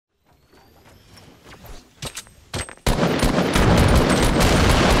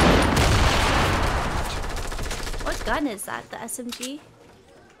gun is that? The SMG?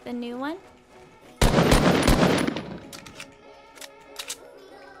 The new one?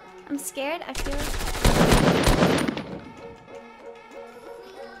 I'm scared. I feel like...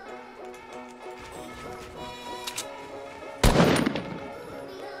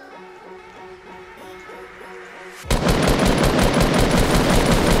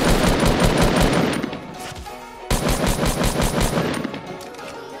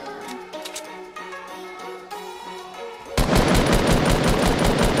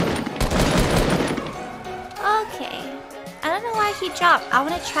 Okay. I don't know why he dropped. I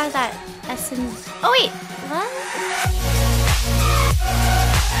want to try that essence. Oh wait, what?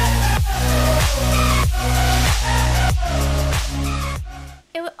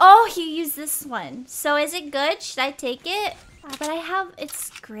 Oh, he used this one. So is it good? Should I take it? But I have,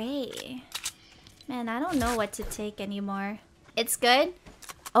 it's gray. Man, I don't know what to take anymore. It's good?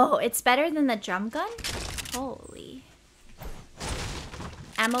 Oh, it's better than the drum gun? Holy.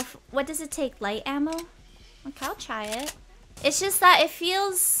 Ammo, what does it take? Light ammo? Okay, I'll try it. It's just that it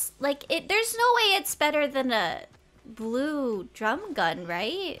feels like it. There's no way it's better than a blue drum gun,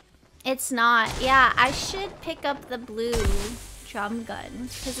 right? It's not. Yeah, I should pick up the blue drum gun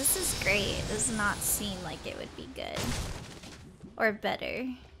because this is great. It does not seem like it would be good or better.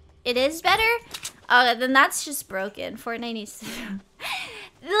 It is better? Then that's just broken. Fortnite needs to...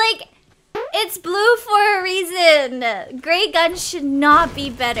 Like, it's blue for a reason. Gray guns should not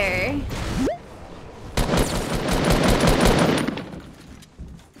be better.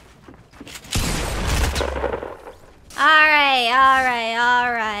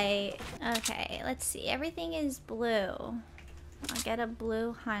 Alright. Okay, let's see. Everything is blue. I'll get a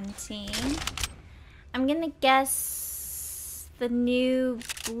blue hunting. I'm gonna guess the new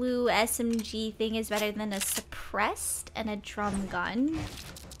blue SMG thing is better than a suppressed and a drum gun.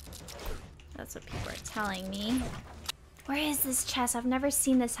 That's what people are telling me. Where is this chest? I've never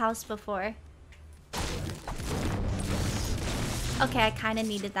seen this house before. Okay, I kind of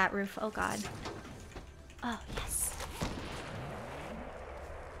needed that roof. Oh god. Oh, yes.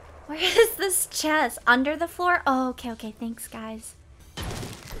 Where is this chest? Under the floor? Oh, okay. Thanks, guys.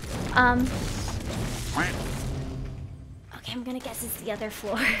 Okay, I'm gonna guess it's the other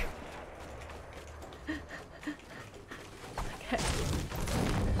floor. Okay.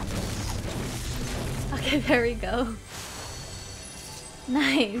 Okay, there we go.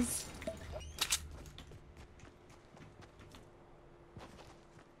 Nice.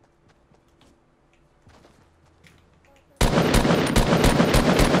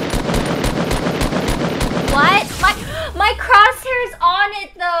 What? My crosshair's on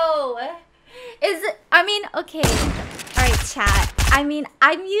it though. Is it? I mean, okay. All right, chat. I mean,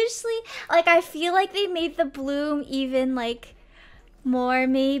 I'm usually like I feel like they made the bloom even like more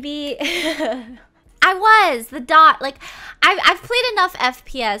maybe. I was the dot. Like I've played enough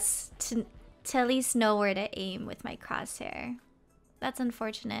FPS to at least know where to aim with my crosshair. That's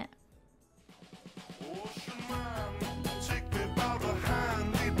unfortunate.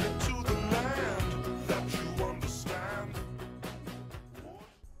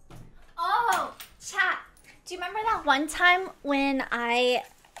 Oh, chat. Do you remember that one time when I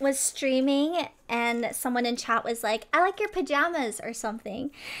was streaming and someone in chat was like, I like your pajamas or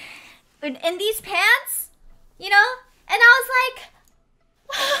something. In these pants, you know? And I was like,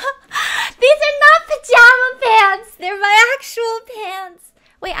 these are not pajama pants. They're my actual pants.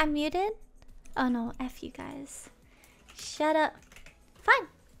 Wait, I'm muted? Oh no, F you guys. Shut up. Fine.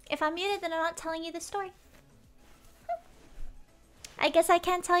 If I'm muted, then I'm not telling you the story. I guess I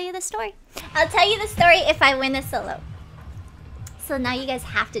can't tell you the story. I'll tell you the story if I win a solo. So now you guys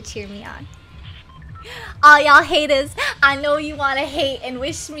have to cheer me on. All y'all haters, I know you want to hate and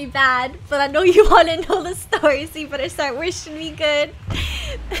wish me bad, but I know you want to know the story, so you better start wishing me good.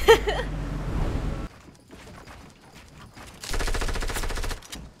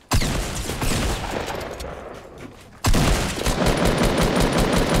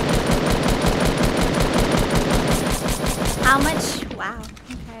 How much? Wow.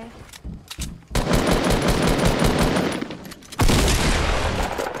 Okay.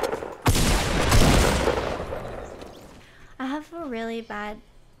 I have a really bad,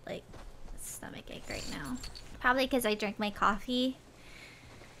 like, stomach ache right now. Probably because I drank my coffee.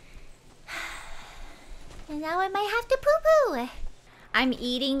 And now I might have to poo-poo. I'm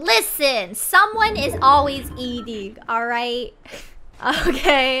eating. Listen, someone is always eating, alright?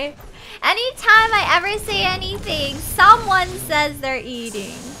 Okay. Anytime I ever say anything, someone says they're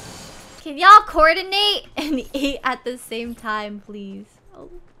eating. Can y'all coordinate and eat at the same time, please?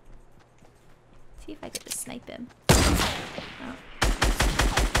 Oh. See if I could just snipe him. Oh.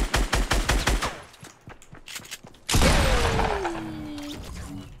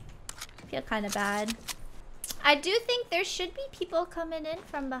 feel kind of bad. I do think there should be people coming in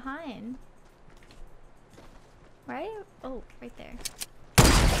from behind. Right? Oh, right there.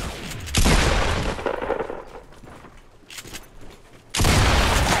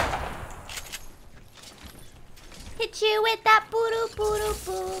 Hit you with that boo boo boo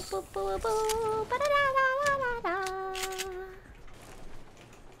boo boo boo boo ba da da da da da.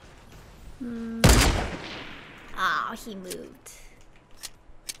 Oh, he moved.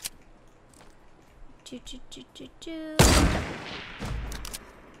 Choo choo choo choo choo.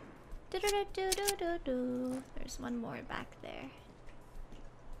 Do do do do do do do. There's one more back there.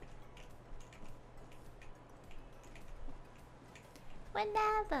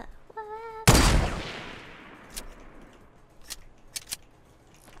 Whenever.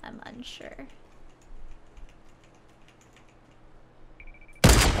 I'm unsure.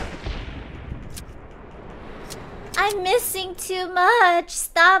 I'm missing too much.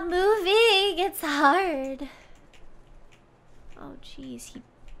 Stop moving. It's hard. Oh, jeez.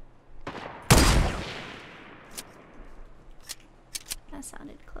 That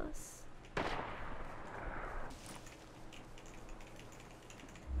sounded close.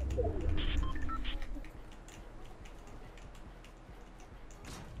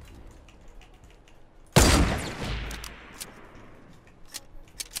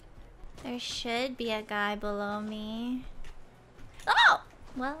 There should be a guy below me. Oh!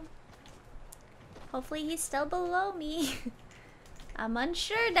 Well, hopefully he's still below me. I'm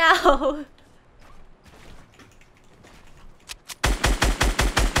unsure now.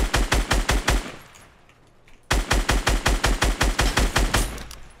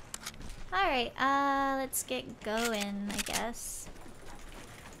 Alright, let's get going, I guess.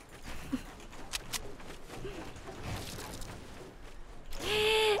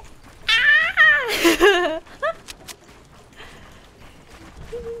 Ah!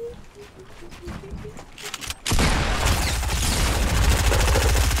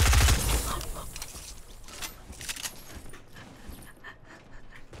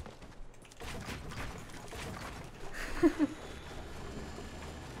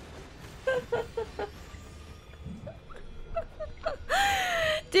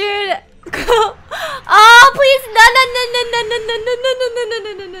 Dude, oh please, no.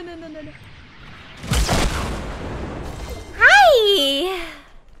 Hi.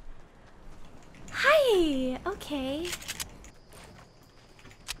 Hi. Okay.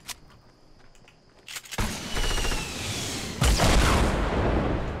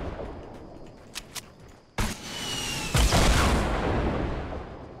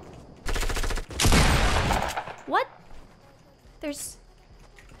 What? There's...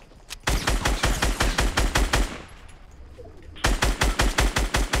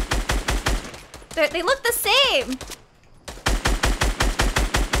 They look the same!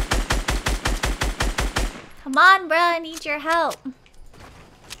 Come on, bro, I need your help.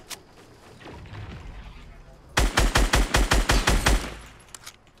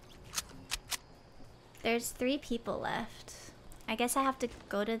 There's 3 people left. I guess I have to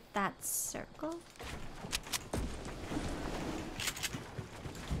go to that circle?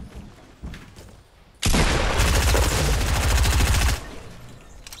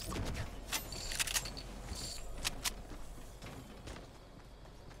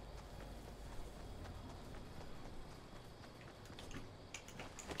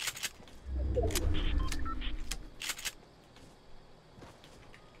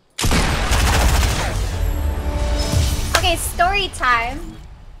 Okay, story time.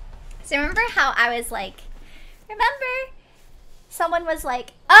 So remember how I was like, remember? Someone was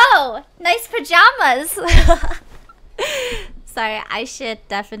like, oh, nice pajamas. Sorry, I should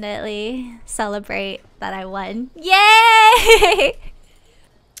definitely celebrate that I won. Yay!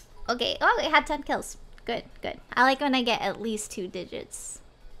 Okay, oh, we had 10 kills. Good, good. I like when I get at least 2 digits.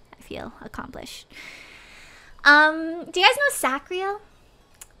 I feel accomplished. Do you guys know Sacriel?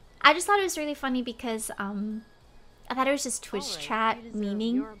 I just thought it was really funny because, I thought it was just Twitch chat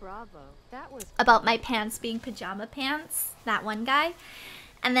memeing about my pants being pajama pants. That one guy.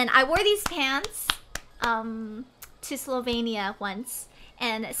 And then I wore these pants to Slovenia once.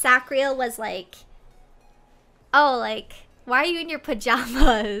 And Sacriel was like, oh, like, why are you in your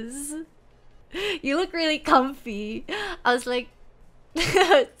pajamas? You look really comfy. I was like,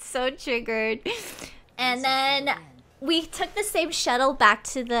 so triggered. And then we took the same shuttle back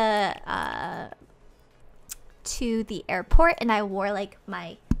to the airport, and I wore like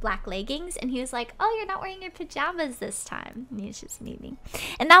my black leggings, and he was like, oh, you're not wearing your pajamas this time. And he was just memeing.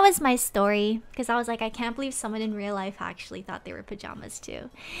 And that was my story, because I was like, I can't believe someone in real life actually thought they were pajamas too.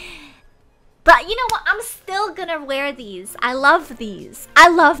 But you know what? I'm still gonna wear these. I love these. I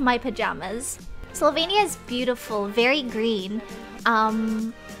love my pajamas. Slovenia is beautiful, very green.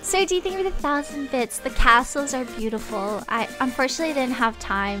 So do you think with 1,000 bits? The castles are beautiful. I unfortunately didn't have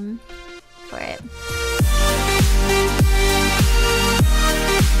time for it.